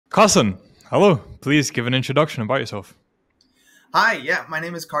Carson, hello. Please give an introduction about yourself. Hi, yeah, my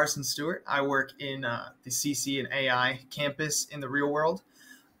name is Carson Stewart. I work in the CC and AI campus in the real world.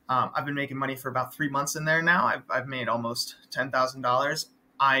 I've been making money for about 3 months in there now. I've made almost $10,000.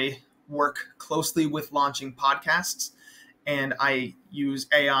 I work closely with launching podcasts, and I use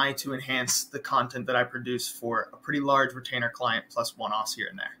AI to enhance the content that I produce for a pretty large retainer client plus one-offs here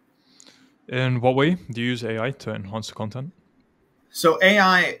and there. In what way do you use AI to enhance the content? So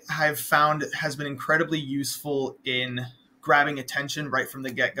AI, I've found, has been incredibly useful in grabbing attention right from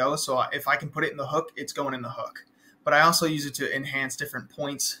the get-go. So if I can put it in the hook, it's going in the hook. But I also use it to enhance different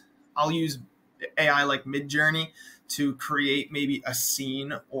points. I'll use AI like Midjourney to create maybe a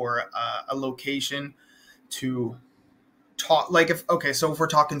scene or a location to talk. Like so if we're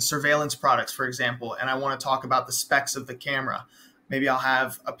talking surveillance products, for example, and I want to talk about the specs of the camera, maybe I'll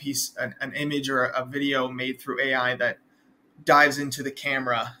have an image or a video made through AI that dives into the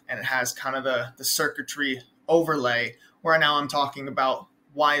camera, and it has kind of the circuitry overlay where now I'm talking about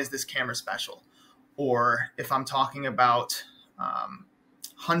why is this camera special, or if I'm talking about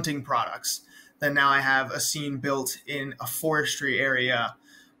hunting products, then now I have a scene built in a forestry area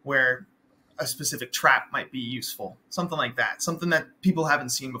where a specific trap might be useful, something like that, something that people haven't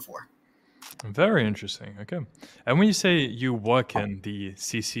seen before. Very interesting. Okay. And when you say you work in the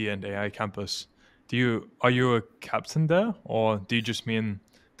CC and AI campus, are you a captain there, or do you just mean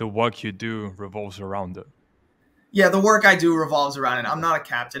the work you do revolves around it? Yeah, the work I do revolves around it. I'm not a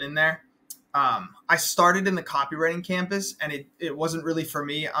captain in there. I started in the copywriting campus, and it wasn't really for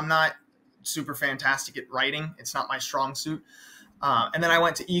me. I'm not super fantastic at writing. It's not my strong suit. And then I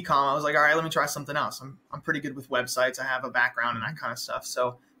went to ecom. I was like, all right, let me try something else. I'm pretty good with websites. I have a background in that kind of stuff.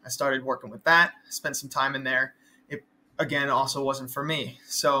 So I started working with that, spent some time in there. It, again, also wasn't for me.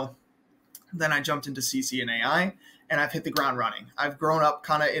 So then I jumped into CC and AI, and I've hit the ground running. I've grown up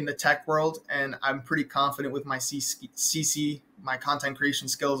kind of in the tech world, and I'm pretty confident with my CC, my content creation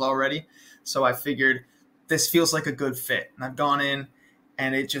skills already. So I figured this feels like a good fit. And I've gone in,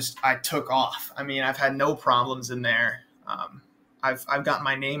 and I took off. I mean, I've had no problems in there. I've gotten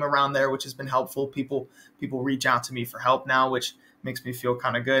my name around there, which has been helpful. People reach out to me for help now, which makes me feel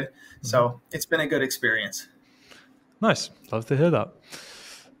kind of good. So it's been a good experience. Nice. Love to hear that.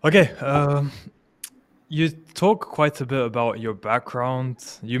 Okay. You talk quite a bit about your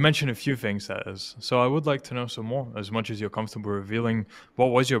background. You mentioned a few things, that is. So I would like to know some more, as much as you're comfortable revealing. What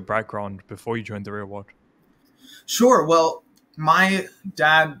was your background before you joined the real world? Sure. Well, my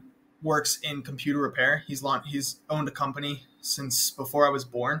dad works in computer repair. He's owned a company since before I was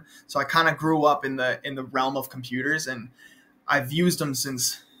born. So I kind of grew up in the realm of computers, and I've used them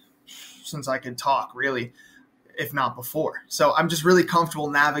since I could talk, really, if not before. So I'm just really comfortable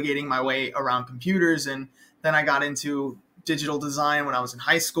navigating my way around computers. And then I got into digital design when I was in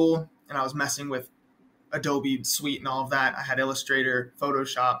high school, and I was messing with Adobe Suite and all of that. I had Illustrator,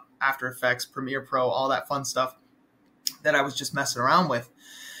 Photoshop, After Effects, Premiere Pro, all that fun stuff that I was just messing around with.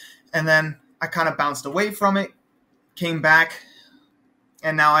 And then I kind of bounced away from it, came back,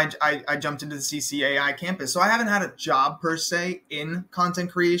 and now I jumped into the CCAI campus. So I haven't had a job per se in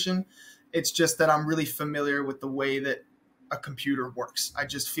content creation. It's just that I'm really familiar with the way that a computer works. I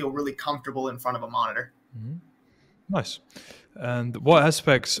just feel really comfortable in front of a monitor. Mm-hmm. Nice. And what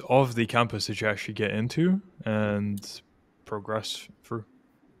aspects of the campus did you actually get into and progress through?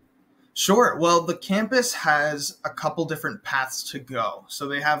 Sure. Well, the campus has a couple different paths to go. So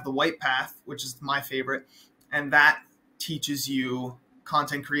they have the white path, which is my favorite, and that teaches you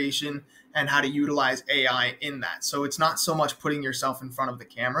content creation and how to utilize AI in that. So it's not so much putting yourself in front of the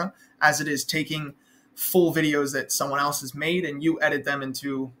camera as it is taking full videos that someone else has made, and you edit them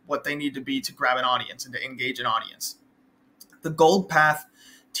into what they need to be to grab an audience and to engage an audience. The gold path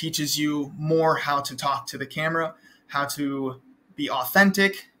teaches you more how to talk to the camera, how to be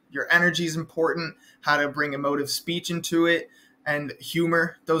authentic. Your energy is important, how to bring emotive speech into it, and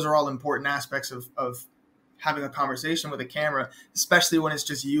humor. Those are all important aspects of having a conversation with a camera, especially when it's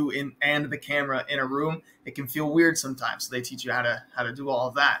just you and the camera in a room. It can feel weird sometimes. So they teach you how to do all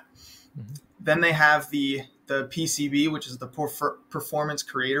of that. Mm-hmm. Then they have the PCB, which is the Performance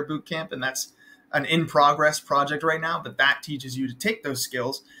Creator Bootcamp, and that's an in-progress project right now, but that teaches you to take those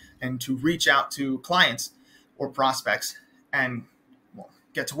skills and to reach out to clients or prospects and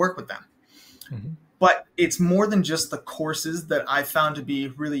get to work with them. Mm-hmm. But it's more than just the courses that I found to be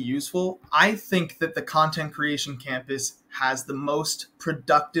really useful. I think that the Content Creation Campus has the most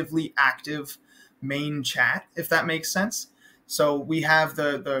productively active main chat, if that makes sense. So we have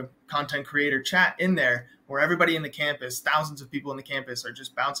the content creator chat in there where everybody in the campus, thousands of people in the campus, are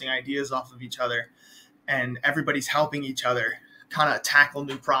just bouncing ideas off of each other, and everybody's helping each other kind of tackle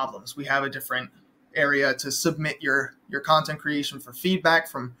new problems. We have a different area to submit your content creation for feedback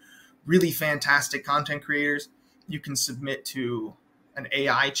from really fantastic content creators. You can submit to an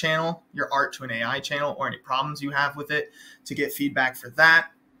AI channel, your art to an AI channel, or any problems you have with it to get feedback for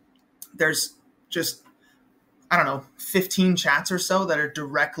that. There's just, I don't know, 15 chats or so that are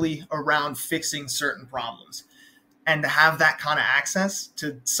directly around fixing certain problems. And to have that kind of access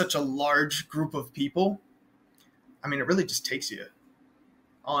to such a large group of people, I mean, it really just takes you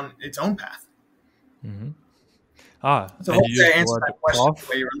on its own path. Mm-hmm. So And you hopefully use I the answered word that question the way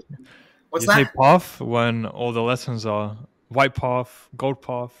path. you were. What's You say that? path when all the lessons are white path, gold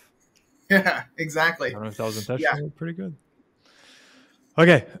path. Yeah, I exactly. don't know if that was Yeah. intentional. Pretty good.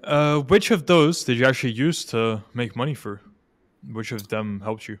 Okay. Which of those did you actually use to make money for? Which of them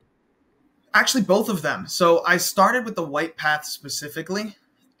helped you? Actually, both of them. So I started with the white path specifically,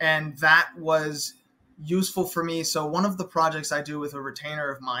 and that was useful for me. So one of the projects I do with a retainer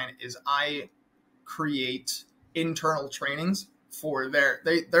of mine is I create internal trainings for they're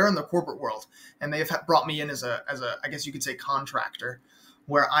in the corporate world, and they've brought me in as a I guess you could say contractor,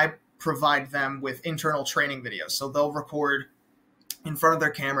 where I provide them with internal training videos. So they'll record in front of their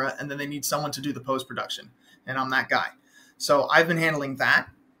camera, and then they need someone to do the post production, and I'm that guy. So I've been handling that.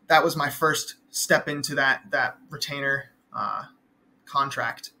 That was my first step into that retainer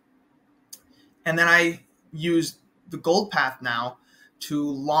contract, and then I use the gold path now to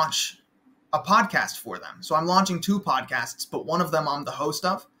launch a podcast for them. So I'm launching 2 podcasts, but one of them I'm the host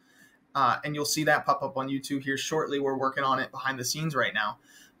of, and you'll see that pop up on YouTube here shortly. We're working on it behind the scenes right now.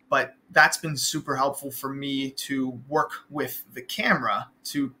 But that's been super helpful for me to work with the camera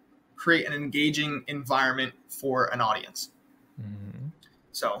to create an engaging environment for an audience. Mm-hmm.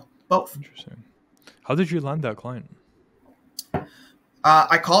 So both. Interesting. How did you land that client?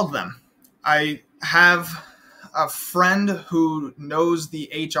 I called them. I have a friend who knows the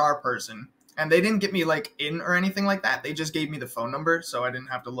HR person, and they didn't get me like in or anything like that. They just gave me the phone number, so I didn't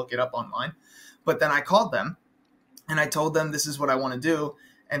have to look it up online. But then I called them and I told them this is what I want to do.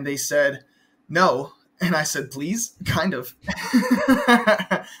 And they said, no. And I said, please, kind of.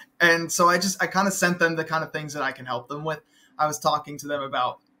 And so I kind of sent them the kind of things that I can help them with. I was talking to them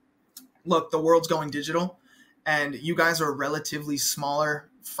about, look, the world's going digital and you guys are a relatively smaller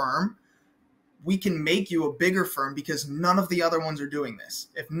firm. We can make you a bigger firm because none of the other ones are doing this.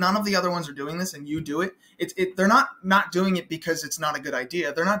 If none of the other ones are doing this and you do it, they're not doing it because it's not a good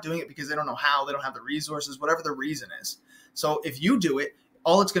idea. They're not doing it because they don't know how, they don't have the resources, whatever the reason is. So if you do it,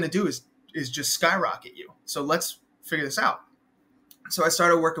 all it's going to do is just skyrocket you. So let's figure this out. So I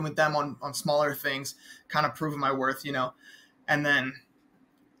started working with them on smaller things, kind of proving my worth, and then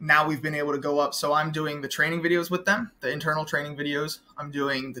now we've been able to go up. So I'm doing the training videos with them, the internal training videos. I'm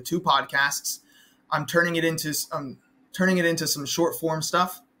doing the 2 podcasts. I'm turning it into some short form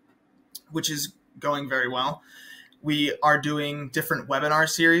stuff, which is going very well. We are doing different webinar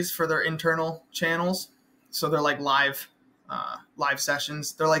series for their internal channels. So they're like live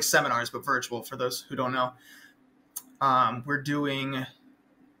sessions. They're like seminars, but virtual for those who don't know. We're doing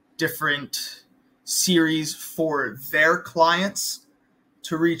different series for their clients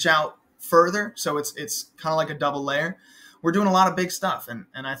to reach out further. So it's kind of like a double layer. We're doing a lot of big stuff, and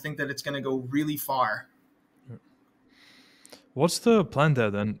I think that it's going to go really far. What's the plan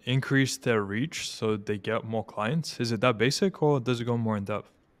there then? Increase their reach so they get more clients? Is it that basic or does it go more in depth?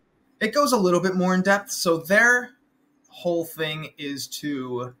 It goes a little bit more in depth. So their whole thing is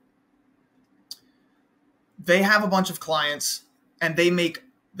they have a bunch of clients and they make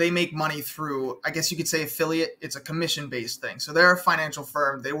money through, I guess you could say, affiliate. It's a commission-based thing. So they're a financial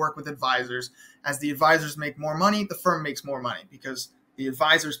firm. They work with advisors. As the advisors make more money, the firm makes more money because the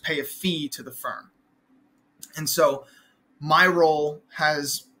advisors pay a fee to the firm. And so my role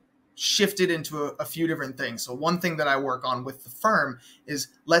has shifted into a few different things. So one thing that I work on with the firm is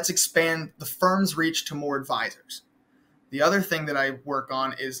let's expand the firm's reach to more advisors. The other thing that I work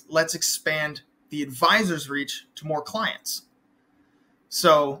on is let's expand the advisor's reach to more clients.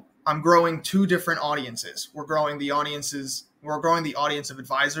 So I'm growing 2 different audiences. We're growing the audience of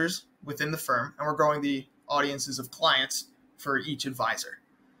advisors within the firm, and we're growing the audiences of clients for each advisor.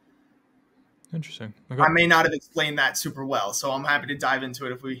 Interesting. Okay. I may not have explained that super well, so I'm happy to dive into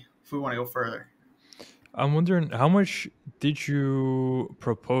it if we want to go further. I'm wondering, how much did you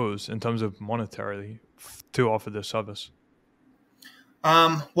propose in terms of monetarily to offer this service?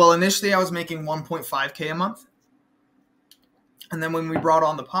 Well, initially I was making 1.5K a month. And then when we brought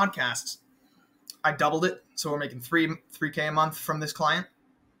on the podcasts, I doubled it. So we're making 3K a month from this client.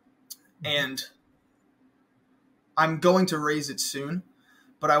 And I'm going to raise it soon,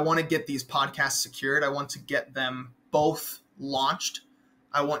 but I want to get these podcasts secured. I want to get them both launched.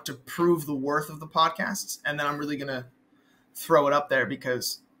 I want to prove the worth of the podcasts, and then I'm really going to throw it up there,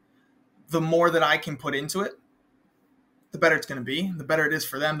 because the more that I can put into it, the better it's going to be. The better it is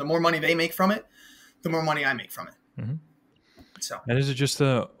for them. The more money they make from it, the more money I make from it. Mm-hmm. So, and is it just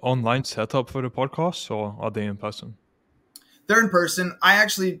an online setup for the podcast, or are they in person? They're in person. I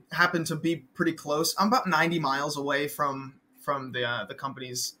actually happen to be pretty close. I'm about 90 miles away from the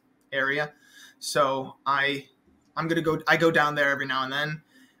company's area, so I'm gonna go. I go down there every now and then.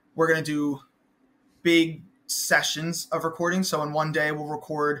 We're gonna do big sessions of recording. So in one day we'll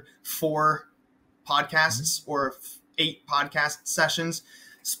record 4 podcasts or 8 podcast sessions,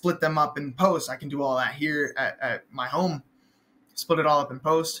 split them up in post. I can do all that here at my home, split it all up in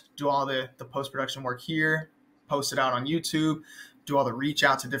post, do all the post-production work here, post it out on YouTube, do all the reach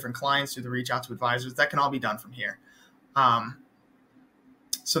out to different clients, do the reach out to advisors. That can all be done from here.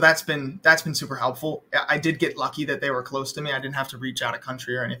 So that's been super helpful. I did get lucky that they were close to me. I didn't have to reach out a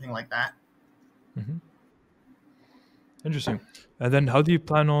country or anything like that. Mm-hmm. Interesting. And then how do you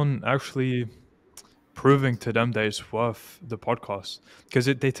plan on actually proving to them that it's worth the podcast? Because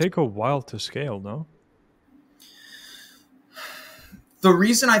they take a while to scale, no? The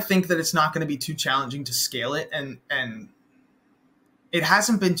reason I think that it's not going to be too challenging to scale it, and it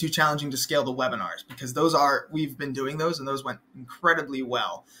hasn't been too challenging to scale the webinars, because we've been doing those and those went incredibly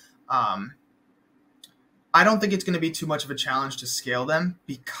well. I don't think it's going to be too much of a challenge to scale them,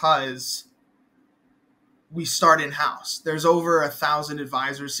 because we start in-house. There's over 1,000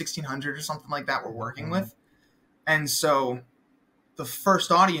 advisors, 1,600 or something like that we're working with. And so the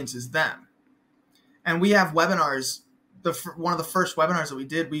first audience is them. And we have webinars. One of the first webinars that we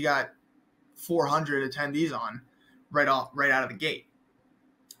did, we got 400 attendees on right out of the gate.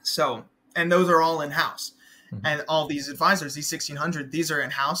 So, and those are all in-house. Mm-hmm. And all these advisors, these 1,600, these are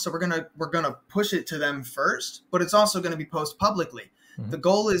in-house. So we're gonna push it to them first, but it's also going to be posted publicly. Mm-hmm. The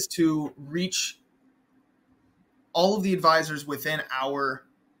goal is to reach all of the advisors within our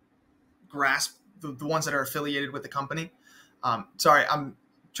grasp, the ones that are affiliated with the company. Sorry, I'm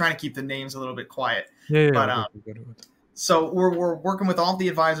trying to keep the names a little bit quiet. Yeah. So we're working with all the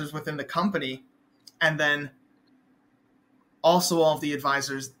advisors within the company, and then also all of the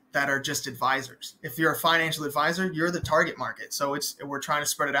advisors that are just advisors. If you're a financial advisor, you're the target market. So we're trying to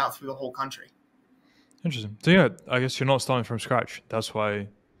spread it out through the whole country. Interesting. So yeah, I guess you're not starting from scratch. That's why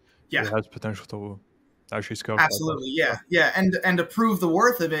it has potential to actually scale. Absolutely. Yeah. And to prove the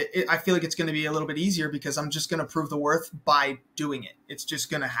worth of it, I feel like it's going to be a little bit easier, because I'm just going to prove the worth by doing it. It's just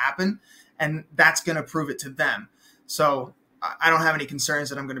going to happen, and that's going to prove it to them. So I don't have any concerns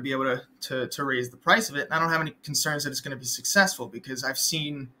that I'm going to be able to raise the price of it. And I don't have any concerns that it's going to be successful, because I've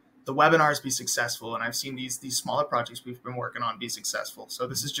seen the webinars be successful, and I've seen these smaller projects we've been working on be successful. So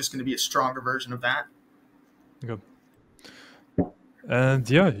this is just going to be a stronger version of that. Good. And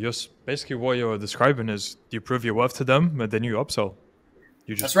yeah, just basically what you're describing is you prove your worth to them, and then you upsell.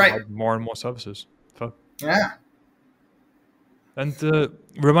 You just provide more and more services. Yeah. And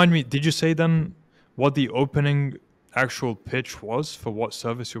remind me, did you say then what the opening actual pitch was for what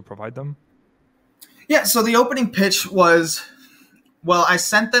service you provide them? Yeah, so the opening pitch was, well, I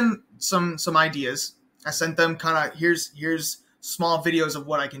sent them some ideas. I sent them kind of here's small videos of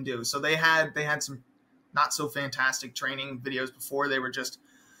what I can do. So they had some not so fantastic training videos before. They were just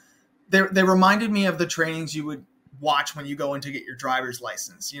they reminded me of the trainings you would watch when you go in to get your driver's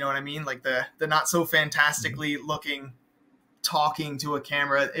license. You know what I mean? Like the not so fantastically looking, talking to a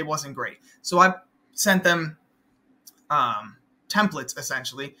camera. It wasn't great. So I sent them templates,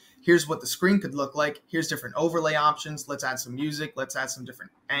 essentially. Here's what the screen could look like. Here's different overlay options. Let's add some music. Let's add some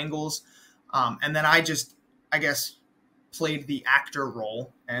different angles. And then I guess, played the actor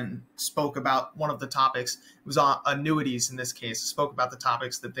role and spoke about one of the topics. It was on annuities in this case. Spoke about the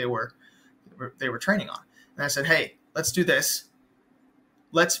topics that they were training on. And I said, hey, let's do this.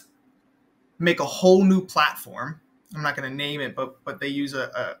 Let's make a whole new platform. I'm not going to name it, but they use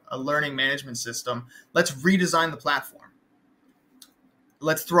a learning management system. Let's redesign the platform.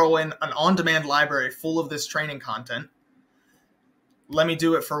 Let's throw in an on-demand library full of this training content. Let me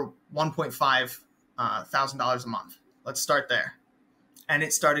do it for $1.5 thousand a month. Let's start there. And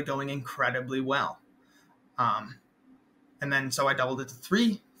it started going incredibly well. And then so I doubled it to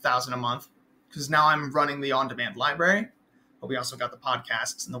 $3,000 a month, because now I'm running the on-demand library, but we also got the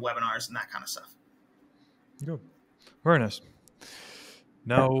podcasts and the webinars and that kind of stuff. Good. Very nice.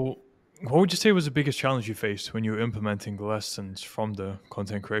 Now, what would you say was the biggest challenge you faced when you were implementing the lessons from the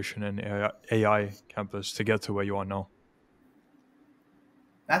content creation and AI campus to get to where you are now?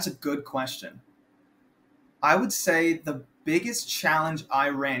 That's a good question. I would say the biggest challenge I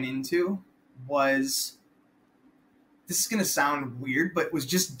ran into was this is going to sound weird, but was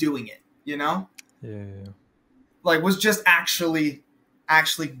just doing it, you know? Yeah. Like was just actually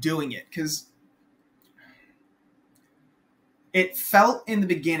doing it. Because it felt in the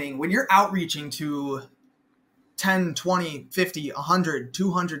beginning when you're outreaching to 10, 20, 50, 100,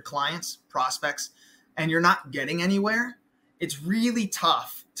 200 clients, prospects, and you're not getting anywhere, it's really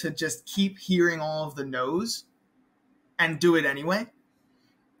tough to just keep hearing all of the no's and do it anyway.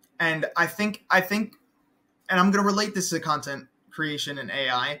 And I think, and I'm going to relate this to content creation and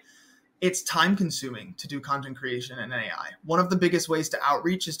AI. It's time consuming to do content creation and AI. One of the biggest ways to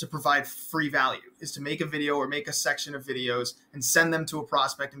outreach is to provide free value, is to make a video or make a section of videos and send them to a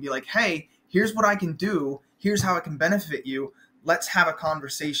prospect and be like, hey, here's what I can do. Here's how it can benefit you. Let's have a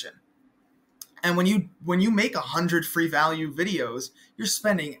conversation. And when you make 100 free value videos, you're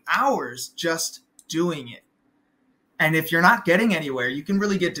spending hours just doing it. And if you're not getting anywhere, you can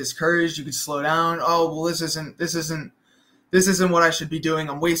really get discouraged. You can slow down. Oh, well, this isn't what I should be doing.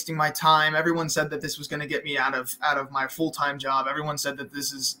 I'm wasting my time. Everyone said that this was going to get me out of my full-time job. Everyone said that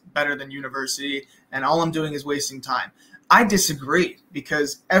this is better than university, and all I'm doing is wasting time. I disagree,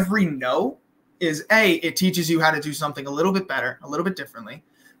 because every no is A, it teaches you how to do something a little bit better, a little bit differently.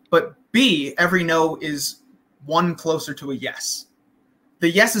 But B, every no is one closer to a yes. The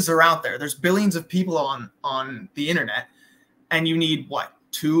yeses are out there. There's billions of people on the internet, and you need what,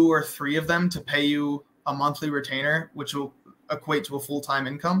 2 or 3 of them to pay you a monthly retainer, which will equate to a full-time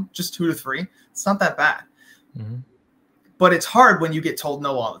income. Just 2 to 3. It's not that bad. Mm-hmm. But it's hard when you get told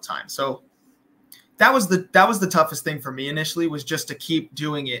no all the time. So that was the toughest thing for me initially, was just to keep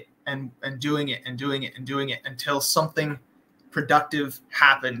doing it and doing it and doing it and doing it until something productive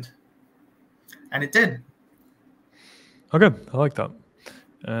happened. And it did. Okay, I like that.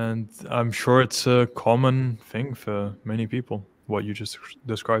 And I'm sure it's a common thing for many people, what you just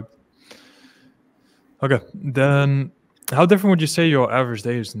described. Okay, then how different would you say your average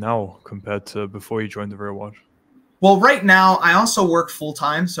day is now compared to before you joined the Real World? Well, right now, I also work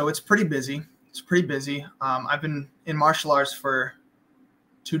full-time, so it's pretty busy. I've been in martial arts for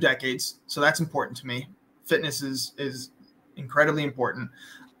 2 decades, so that's important to me. Fitness is incredibly important.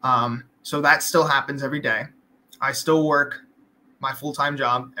 So that still happens every day. I still work my full-time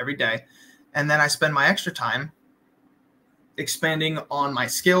job every day. And then I spend my extra time expanding on my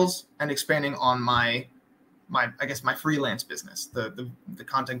skills and expanding on my freelance business, the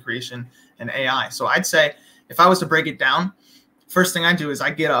content creation and AI. So I'd say if I was to break it down, first thing I do is I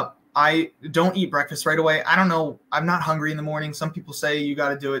get up. I don't eat breakfast right away. I don't know. I'm not hungry in the morning. Some people say you got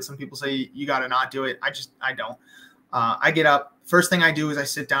to do it. Some people say you got to not do it. I don't. I get up. First thing I do is I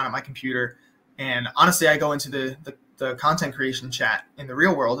sit down at my computer, and honestly, I go into the content creation chat in the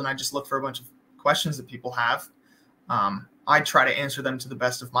real world, and I just look for a bunch of questions that people have. I try to answer them to the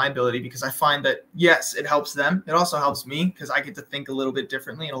best of my ability, because I find that, yes, it helps them. It also helps me, because I get to think a little bit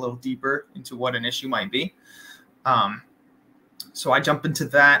differently and a little deeper into what an issue might be. So I jump into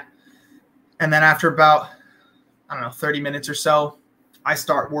that. And then after about, 30 minutes or so, I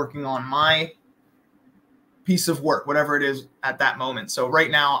start working on my piece of work, whatever it is at that moment. So right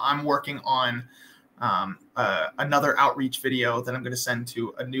now I'm working on another outreach video that I'm going to send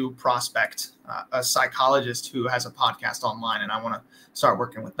to a new prospect, a psychologist who has a podcast online, and I want to start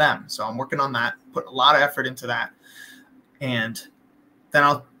working with them. So I'm working on that, put a lot of effort into that. And then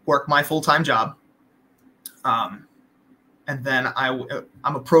I'll work my full-time job. And then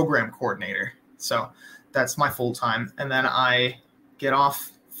I'm a program coordinator. So that's my full-time. And then I get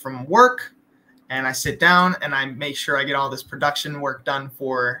off from work and I sit down and I make sure I get all this production work done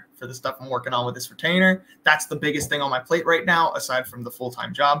for the stuff I'm working on with this retainer. That's the biggest thing on my plate right now, aside from the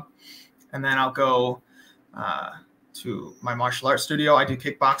full-time job. And then I'll go to my martial arts studio. I do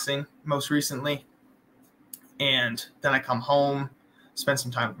kickboxing most recently. And then I come home, spend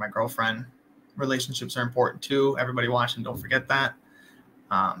some time with my girlfriend. Relationships are important too. Everybody watching, don't forget that.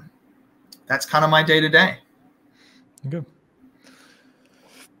 That's kind of my day-to-day. Okay.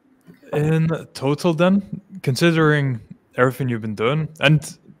 In total then, considering everything you've been doing,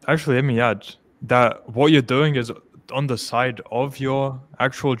 and actually let me add that what you're doing is on the side of your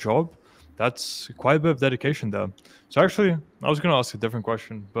actual job, that's quite a bit of dedication there. So actually, I was going to ask a different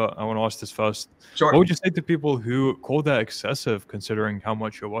question, but I want to ask this first. Sure. What would you say to people who call that excessive considering how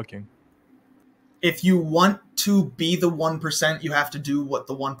much you're working? If you want to be the 1%, you have to do what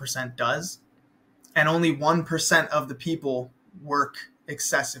the 1% does. And only 1% of the people work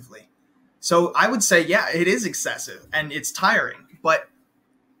excessively. So I would say, yeah, it is excessive and it's tiring. But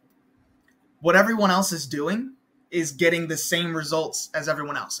what everyone else is doing is getting the same results as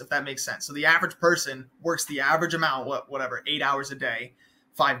everyone else, if that makes sense. So the average person works the average amount, whatever, 8 hours a day,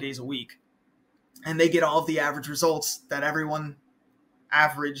 5 days a week. and they get all of the average results that everyone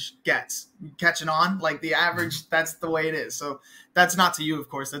average gets. Catching on? Like the average, that's the way it is. So that's not to you, of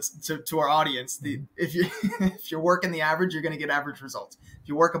course. That's to our audience. If you if you're working the average, you're going to get average results. If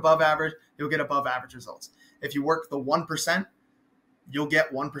you work above average, you'll get above average results. If you work the 1%, you'll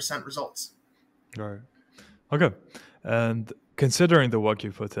get 1% results. Right. Okay. And considering the work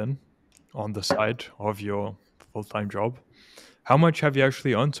you put in on the side of your full-time job, how much have you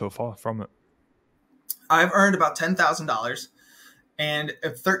actually earned so far from it? I've earned about $10,000 and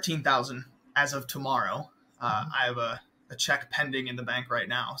 $13,000 as of tomorrow. I have a check pending in the bank right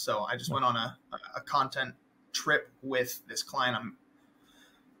now. So I just went on a content trip with this client I'm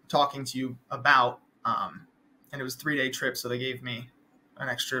talking to you about. And it was a 3-day trip. So they gave me an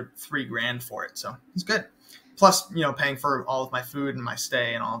extra $3,000 for it. So it's good. Plus, paying for all of my food and my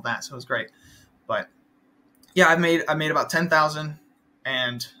stay and all of that. So it was great. But yeah, I made about 10,000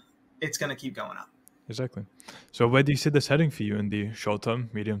 and it's going to keep going up. Exactly. So where do you see this heading for you in the short term,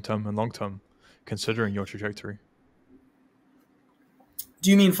 medium term, and long term, considering your trajectory?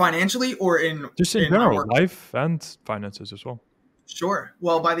 Do you mean financially or in just in general, life and finances as well? Sure.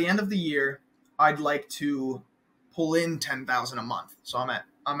 Well, by the end of the year, I'd like to pull in 10,000 a month. So I'm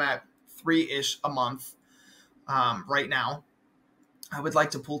at 3-ish a month right now. I would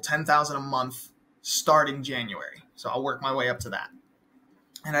like to pull 10,000 a month starting January. So I'll work my way up to that.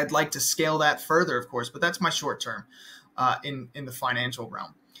 And I'd like to scale that further, of course, but that's my short term in the financial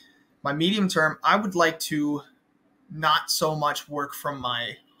realm. My medium term, I would like to not so much work from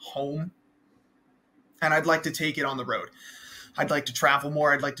my home, and I'd like to take it on the road. I'd like to travel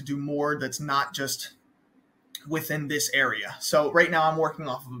more. I'd like to do more that's not just within this area. So right now I'm working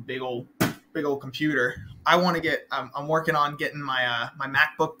off of a big old computer. I want to get, I'm working on getting my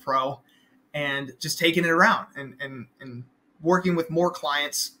MacBook Pro and just taking it around and working with more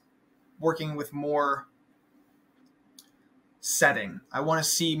clients, working with more setting. I want to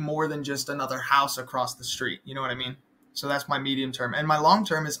see more than just another house across the street. You know what I mean? So that's my medium term. And my long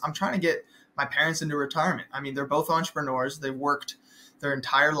term is I'm trying to get my parents into retirement. I mean, they're both entrepreneurs. They've worked their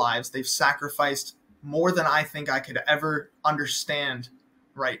entire lives. They've sacrificed more than I think I could ever understand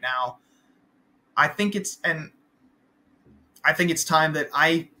right now. I think it's time that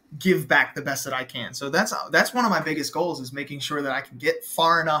I give back the best that I can. So that's one of my biggest goals, is making sure that I can get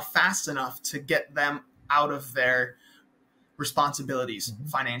far enough, fast enough to get them out of their responsibilities,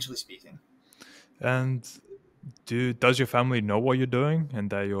 financially speaking. And does your family know what you're doing and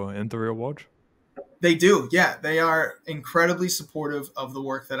that you're in the real world? They do. Yeah. They are incredibly supportive of the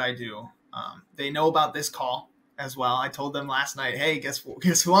work that I do. They know about this call as well. I told them last night, hey, guess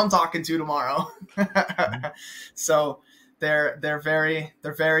who I'm talking to tomorrow. So they're very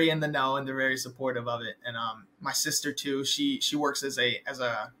in the know, and they're very supportive of it. And my sister too, she works as a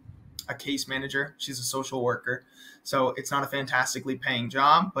case manager. She's a social worker. So it's not a fantastically paying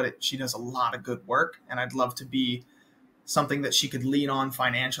job, but she does a lot of good work. And I'd love to be something that she could lean on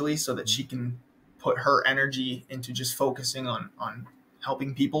financially, so that she can put her energy into just focusing on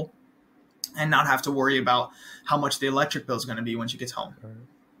helping people and not have to worry about how much the electric bill is going to be when she gets home.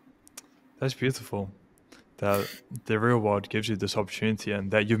 That's beautiful, that the real world gives you this opportunity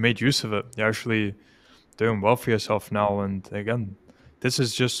and that you've made use of it. You're actually doing well for yourself now. And again, this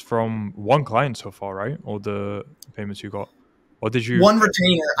is just from one client so far, right? All the payments you got. Or did you? One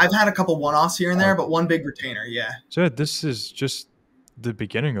retainer. I've had a couple one-offs here and there, but one big retainer, yeah. So this is just the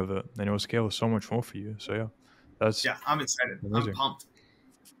beginning of it, and it will scale so much more for you. So yeah, I'm excited. Amazing. I'm pumped.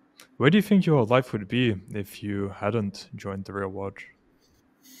 Where do you think your life would be if you hadn't joined the real world?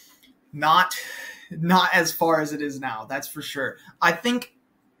 Not as far as it is now, that's for sure. I think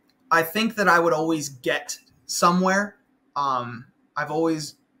that I would always get somewhere. I've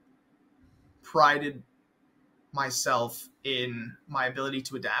always prided myself in my ability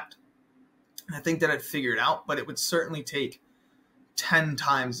to adapt. And I think that I'd figure it out, but it would certainly take 10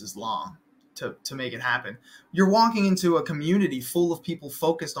 times as long to make it happen. You're walking into a community full of people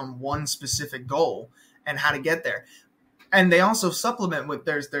focused on one specific goal and how to get there. And they also supplement with,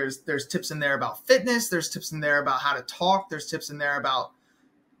 there's tips in there about fitness. There's tips in there about how to talk. There's tips in there about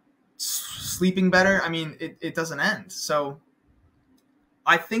sleeping better. I mean, it doesn't end. So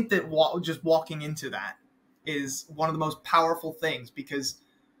I think that just walking into that is one of the most powerful things, because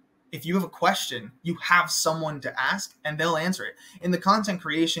if you have a question, you have someone to ask and they'll answer it. In the content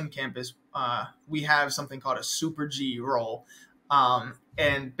creation campus, we have something called a Super G role.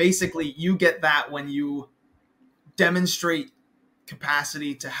 And basically you get that when you demonstrate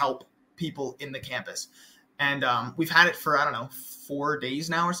capacity to help people in the campus. And we've had it for, 4 days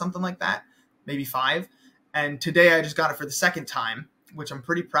now or something like that, maybe 5. And today I just got it for the second time, which I'm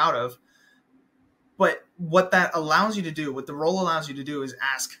pretty proud of. But what that allows you to do, what the role allows you to do, is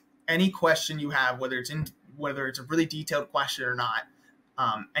ask any question you have, whether it's a really detailed question or not,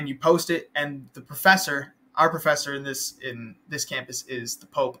 and you post it. And the professor, our professor in this campus, is the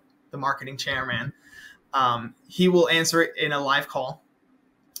Pope, the marketing chairman. He will answer it in a live call,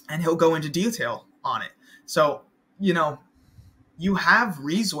 and he'll go into detail on it. So, you have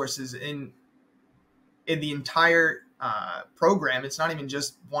resources in the entire program. It's not even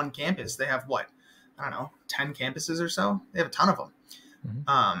just one campus. They have 10 campuses or so. They have a ton of them.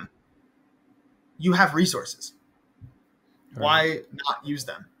 Mm-hmm. You have resources. All Why right. not use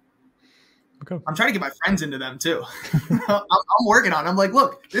them? Okay. I'm trying to get my friends into them too. I'm working on it. I'm like,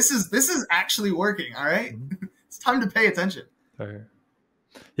 look, this is actually working. All right. Mm-hmm. It's time to pay attention. All right.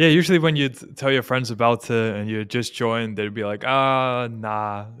 Yeah, usually when you tell your friends about it and you just join, they'd be like,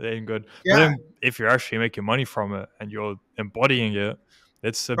 nah, it ain't good. But Yeah. then if you're actually making money from it and you're embodying it,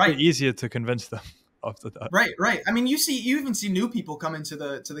 it's a bit Right. easier to convince them after that. Right. I mean, you even see new people come into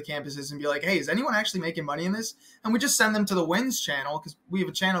the campuses and be like, "Hey, is anyone actually making money in this?" And we just send them to the wins channel, because we have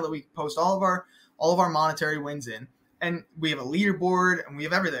a channel that we post all of our monetary wins in, and we have a leaderboard and we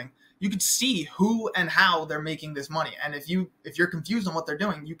have everything. You can see who and how they're making this money. And if you're confused on what they're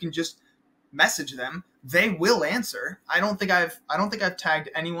doing, you can just message them. They will answer. I don't think I've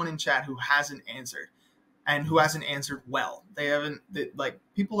tagged anyone in chat who hasn't answered. And who hasn't answered well.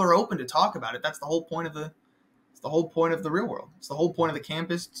 People are open to talk about it. That's the whole point of the real world. It's the whole point of the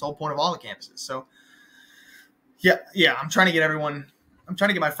campus. It's the whole point of all the campuses. So yeah, I'm trying to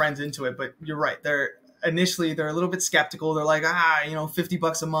get my friends into it, but you're right. They're a little bit skeptical. They're like,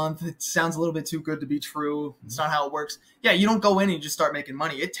 $50 a month. It sounds a little bit too good to be true. It's not how it works. Yeah, you don't go in and you just start making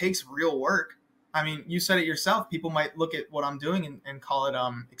money. It takes real work. I mean, you said it yourself. People might look at what I'm doing and call it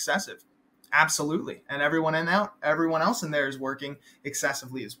excessive. Absolutely. And everyone else in there is working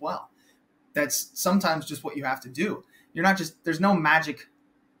excessively as well. That's sometimes just what you have to do. There's no magic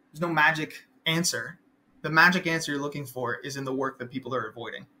answer. The magic answer you're looking for is in the work that people are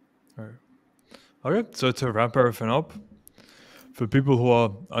avoiding. All right. Okay, so to wrap everything up, for people who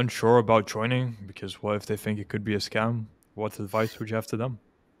are unsure about joining, because what if they think it could be a scam, what advice would you have to them?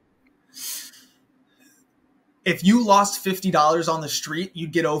 If you lost $50 on the street,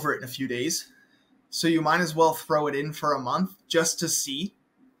 you'd get over it in a few days. So you might as well throw it in for a month just to see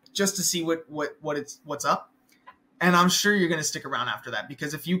what's up. And I'm sure you're going to stick around after that,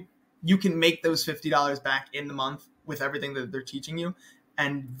 because if you can make those $50 back in the month with everything that they're teaching you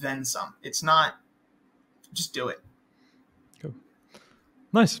and then some. It's not, just do it. Cool.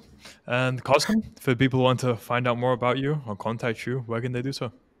 Nice. And Carson, for people who want to find out more about you or contact you, where can they do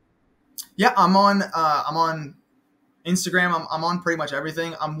so? Yeah, I'm on Instagram. I'm on pretty much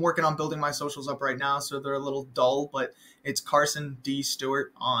everything. I'm working on building my socials up right now, so they're a little dull, but it's Carson D.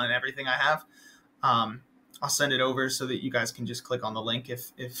 Stewart on everything I have. I'll send it over so that you guys can just click on the link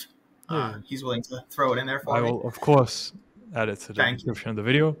if he's willing to throw it in there for me. I will, of course, add it to the description of the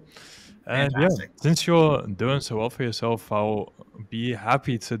video. And Fantastic. yeah, since you're doing so well for yourself, I'll be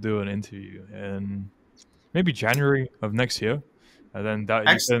happy to do an interview in maybe January of next year. And then that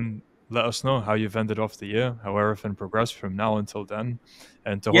Excellent. you can let us know how you've ended off the year, how everything progressed from now until then.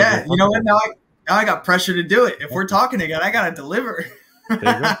 And to Yeah, you know what? Now I got pressure to do it. If we're talking again, I got to deliver. There you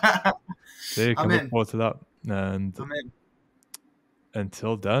go. There you can look forward to that. And I'm in.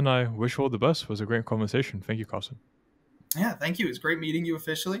 Until then, I wish you all the best. It was a great conversation. Thank you, Carson. Yeah, thank you. It's great meeting you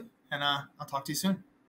officially, and I'll talk to you soon.